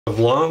I've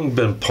long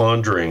been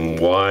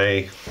pondering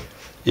why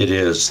it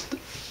is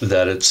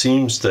that it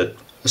seems that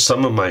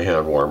some of my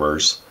hand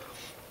warmers,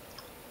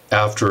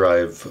 after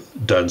I've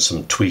done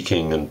some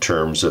tweaking in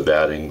terms of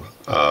adding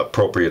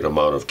appropriate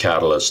amount of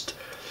catalyst,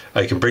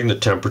 I can bring the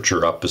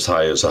temperature up as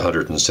high as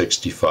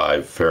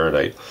 165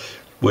 Fahrenheit,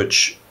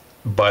 which,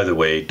 by the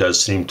way,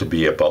 does seem to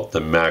be about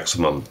the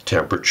maximum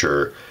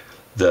temperature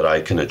that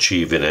I can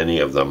achieve in any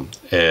of them.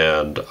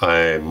 And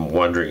I'm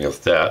wondering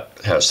if that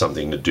has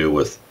something to do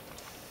with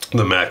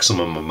the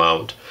maximum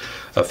amount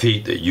of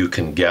heat that you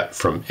can get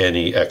from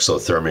any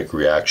exothermic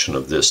reaction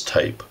of this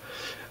type.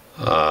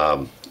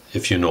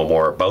 If you know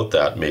more about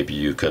that, maybe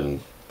you can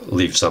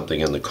leave something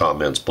in the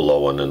comments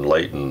below and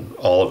enlighten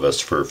all of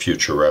us for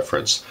future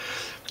reference.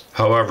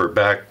 However,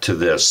 back to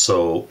this.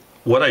 So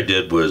what I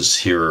did was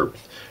here,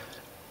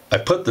 I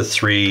put the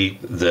three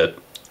that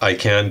I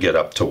can get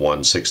up to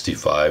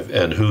 165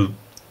 and who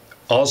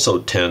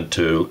also tend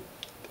to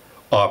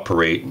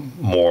operate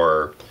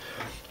more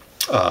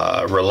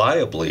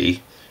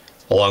reliably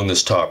along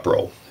this top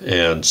row.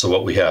 And so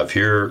what we have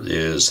here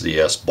is the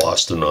S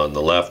Boston on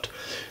the left.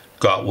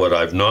 Got what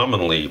I've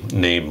nominally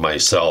named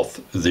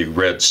myself the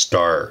Red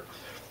Star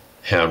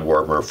hand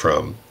warmer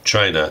from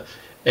China,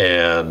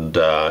 and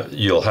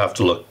you'll have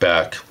to look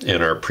back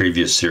in our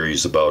previous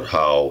series about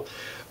how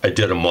I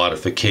did a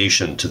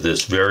modification to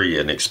this very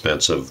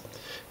inexpensive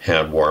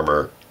hand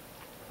warmer,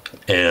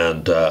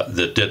 and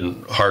that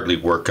didn't hardly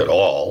work at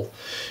all,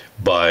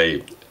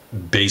 by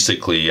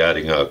basically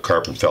adding a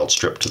carbon felt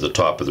strip to the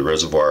top of the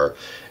reservoir,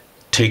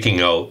 taking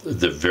out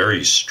the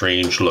very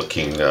strange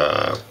looking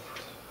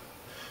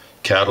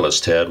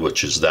catalyst head,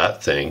 which is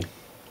that thing,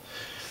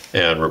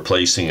 and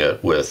replacing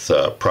it with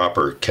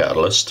proper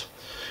catalyst.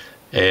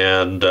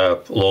 And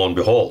lo and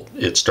behold,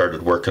 it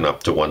started working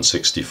up to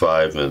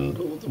 165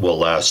 and will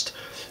last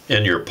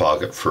in your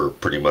pocket for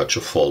pretty much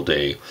a full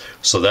day.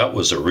 So that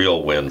was a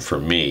real win for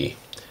me.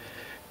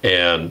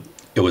 And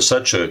it was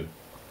such a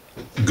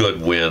good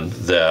win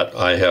that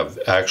I have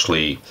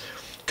actually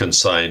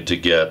consigned to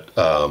get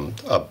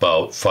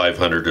about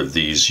 500 of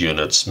these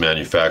units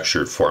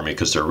manufactured for me,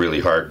 because they're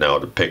really hard now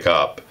to pick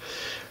up.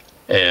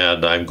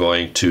 And I'm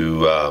going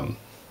to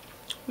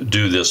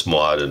do this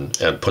mod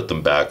and put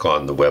them back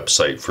on the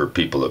website for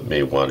people that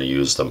may want to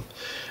use them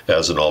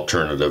as an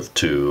alternative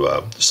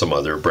to some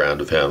other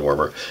brand of hand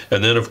warmer.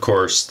 And then of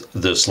course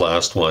this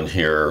last one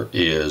here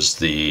is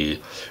the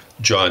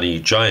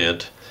Jon-e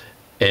Giant,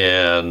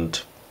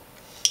 and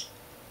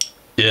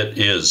it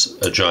is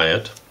a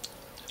giant.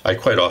 I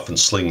quite often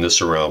sling this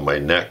around my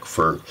neck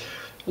for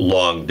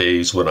long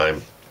days when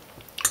I'm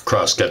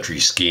cross-country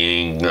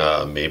skiing,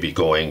 maybe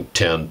going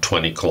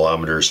 10-20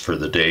 kilometers for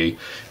the day,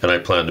 and I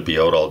plan to be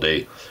out all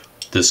day.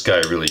 This guy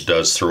really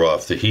does throw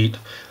off the heat.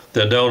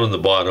 Then down on the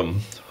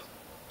bottom,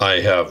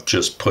 I have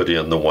just put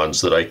in the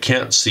ones that I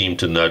can't seem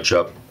to nudge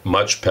up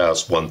much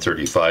past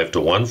 135 to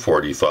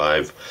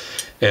 145,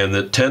 and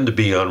that tend to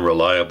be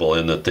unreliable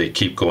in that they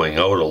keep going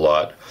out a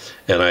lot.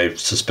 And I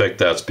suspect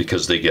that's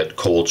because they get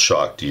cold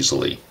shocked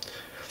easily.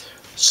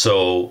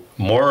 So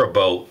more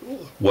about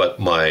what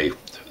my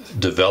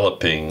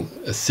developing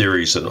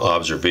theories and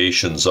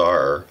observations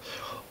are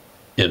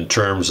in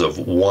terms of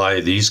why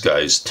these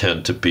guys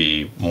tend to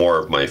be more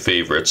of my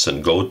favorites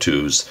and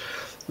go-tos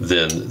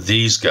than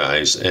these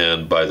guys.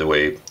 And by the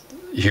way,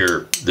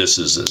 here, this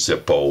is a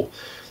Zippo,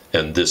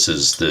 and this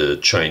is the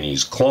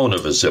Chinese clone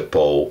of a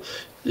Zippo.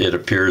 It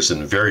appears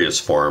in various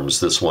forms.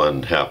 This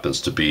one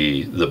happens to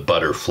be the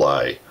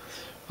butterfly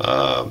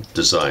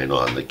design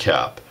on the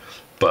cap,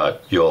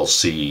 but you'll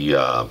see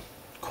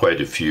quite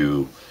a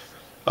few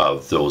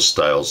of those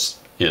styles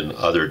in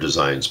other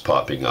designs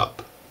popping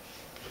up.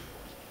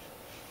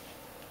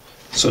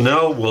 So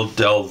now we'll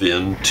delve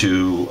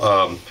into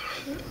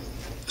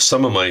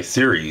some of my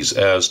theories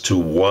as to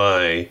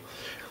why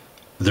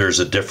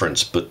there's a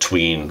difference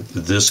between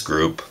this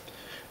group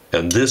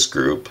and this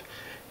group.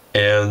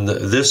 And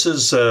this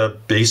is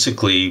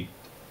basically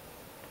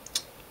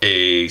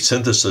a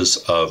synthesis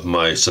of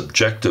my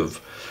subjective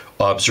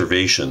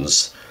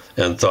observations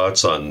and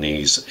thoughts on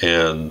these,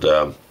 and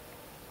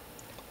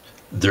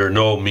they're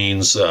no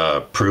means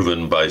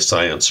proven by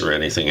science or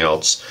anything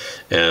else.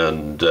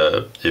 And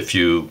if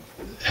you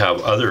have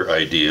other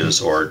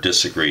ideas or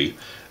disagree,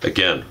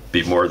 again,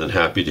 be more than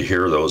happy to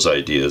hear those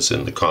ideas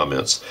in the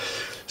comments.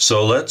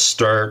 So let's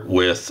start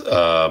with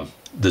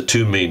the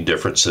two main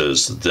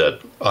differences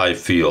that I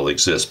feel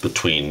exist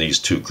between these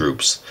two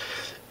groups.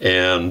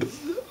 And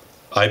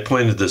I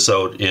pointed this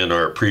out in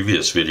our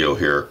previous video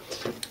here.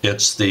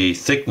 It's the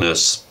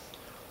thickness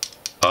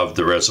of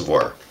the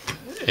reservoir.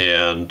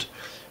 And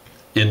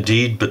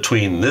indeed,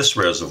 between this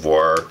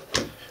reservoir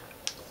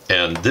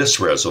and this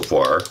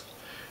reservoir,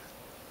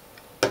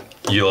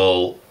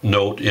 you'll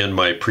note in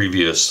my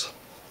previous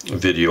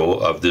video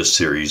of this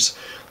series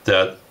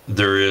that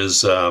there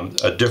is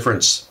a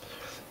difference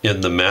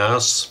in the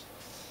mass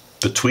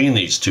between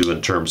these two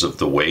in terms of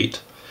the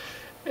weight.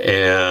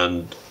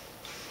 And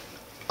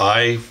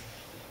I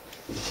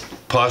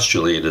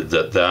postulated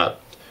that that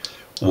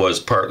was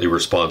partly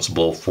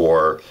responsible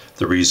for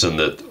the reason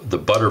that the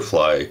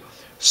butterfly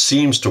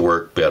seems to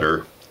work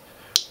better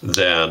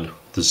than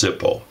the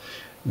Zippo.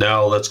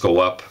 Now let's go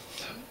up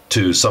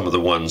to some of the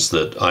ones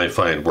that I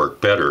find work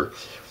better,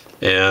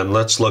 and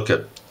let's look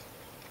at,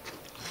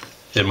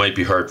 it might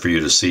be hard for you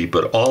to see,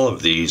 but all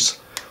of these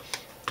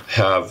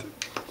have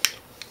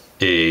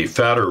a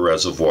fatter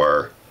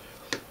reservoir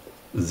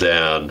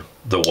than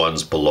the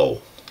ones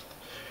below.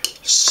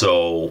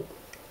 So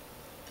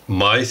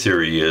my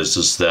theory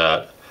is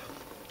that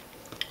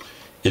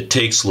it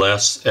takes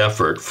less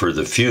effort for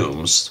the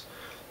fumes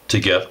to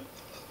get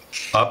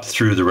up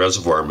through the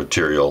reservoir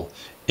material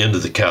into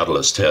the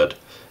catalyst head.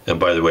 And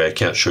by the way, I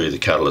can't show you the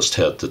catalyst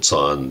head that's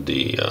on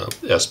the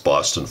S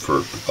Boston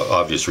for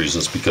obvious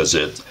reasons, because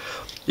it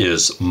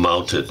is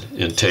mounted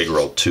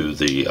integral to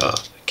the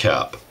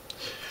cap.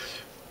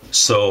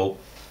 So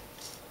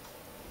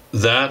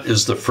that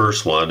is the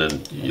first one,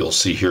 and you'll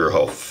see here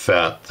how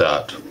fat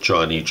that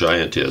Jon-e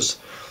Giant is.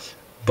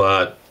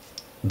 But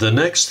the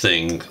next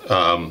thing,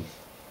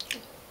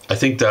 I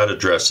think that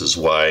addresses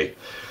why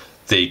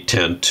they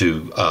tend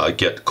to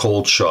get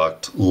cold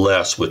shocked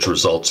less, which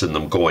results in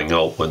them going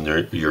out when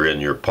you're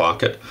in your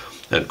pocket.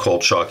 And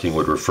cold shocking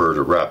would refer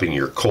to wrapping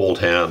your cold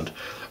hand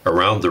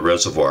around the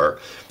reservoir,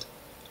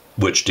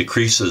 which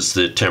decreases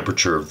the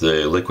temperature of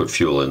the liquid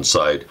fuel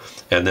inside,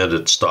 and then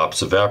it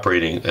stops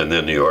evaporating, and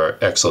then your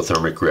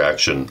exothermic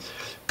reaction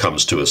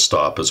comes to a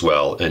stop as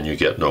well, and you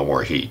get no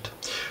more heat.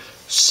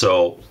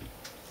 So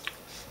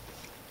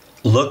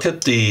look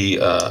at the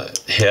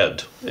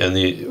head and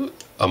the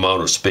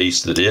amount of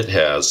space that it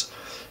has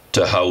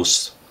to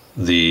house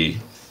the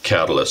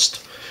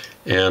catalyst.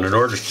 And in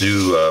order to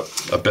do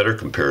a better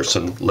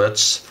comparison,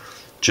 let's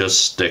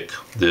just stick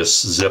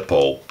this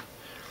Zippo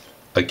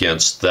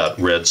against that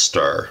red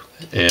star,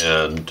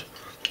 and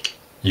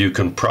you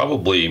can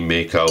probably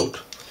make out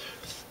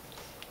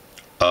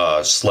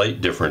a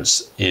slight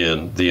difference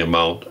in the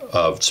amount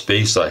of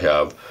space I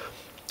have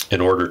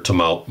in order to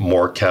mount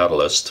more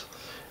catalyst,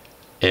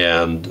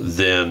 and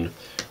then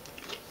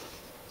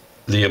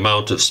the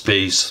amount of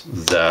space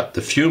that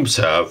the fumes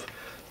have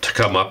to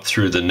come up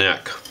through the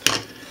neck.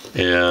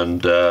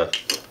 And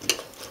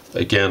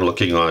again,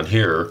 looking on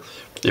here,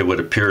 it would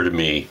appear to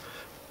me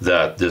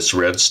that this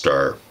red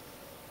star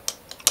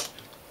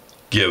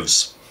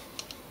gives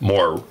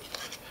more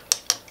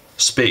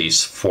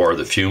space for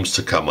the fumes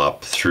to come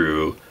up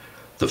through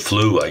the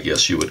flue, I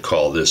guess you would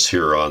call this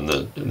here on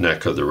the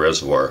neck of the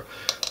reservoir,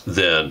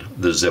 than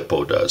the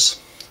Zippo does.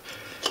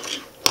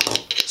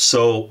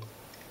 So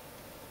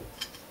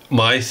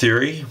my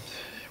theory,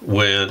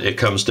 when it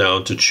comes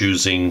down to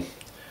choosing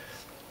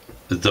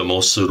the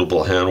most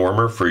suitable hand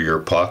warmer for your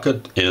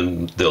pocket,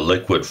 in the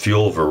liquid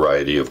fuel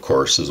variety, of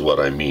course, is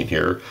what I mean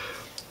here,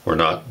 we're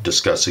not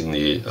discussing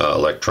the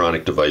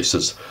electronic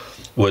devices,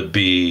 would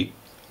be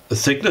the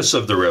thickness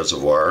of the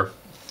reservoir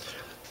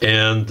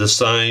and the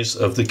size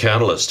of the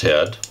catalyst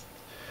head,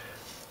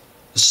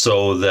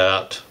 so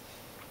that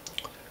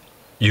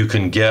you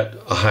can get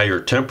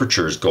higher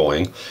temperatures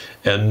going.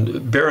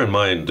 And bear in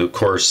mind, of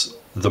course,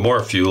 the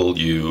more fuel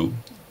you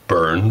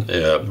burn,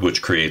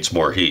 which creates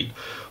more heat,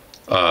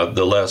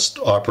 the less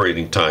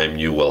operating time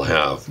you will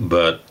have.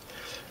 But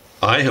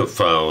I have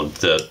found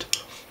that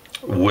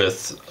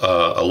with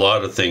a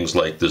lot of things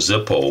like the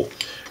Zippo,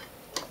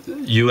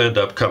 you end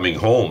up coming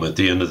home at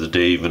the end of the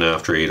day, even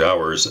after 8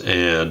 hours,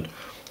 and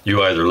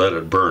you either let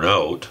it burn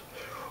out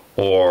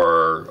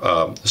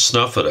or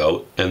snuff it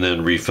out and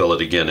then refill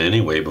it again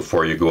anyway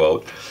before you go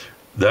out.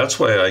 That's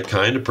why I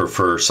kind of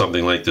prefer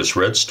something like this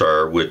Red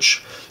Star,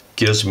 which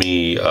gives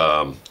me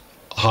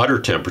hotter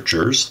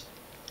temperatures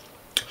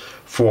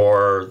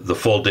for the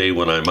full day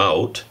when I'm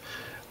out,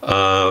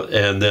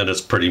 and then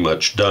it's pretty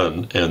much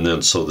done. And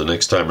then so the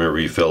next time I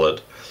refill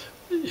it,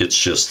 it's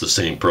just the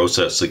same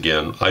process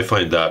again. I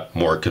find that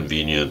more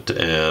convenient,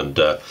 and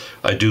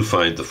I do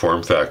find the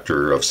form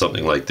factor of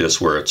something like this,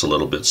 where it's a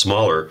little bit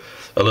smaller,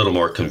 a little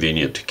more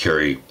convenient to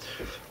carry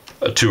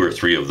 2 or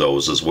 3 of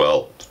those as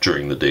well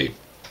during the day.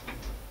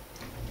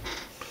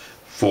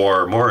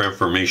 For more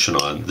information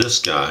on this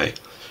guy,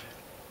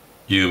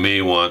 you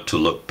may want to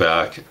look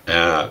back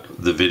at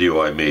the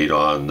video I made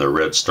on the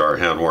Red Star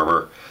hand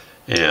warmer,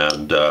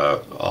 and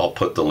I'll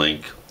put the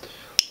link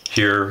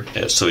here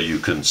so you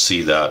can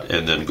see that,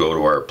 and then go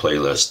to our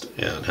playlist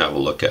and have a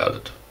look at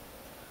it.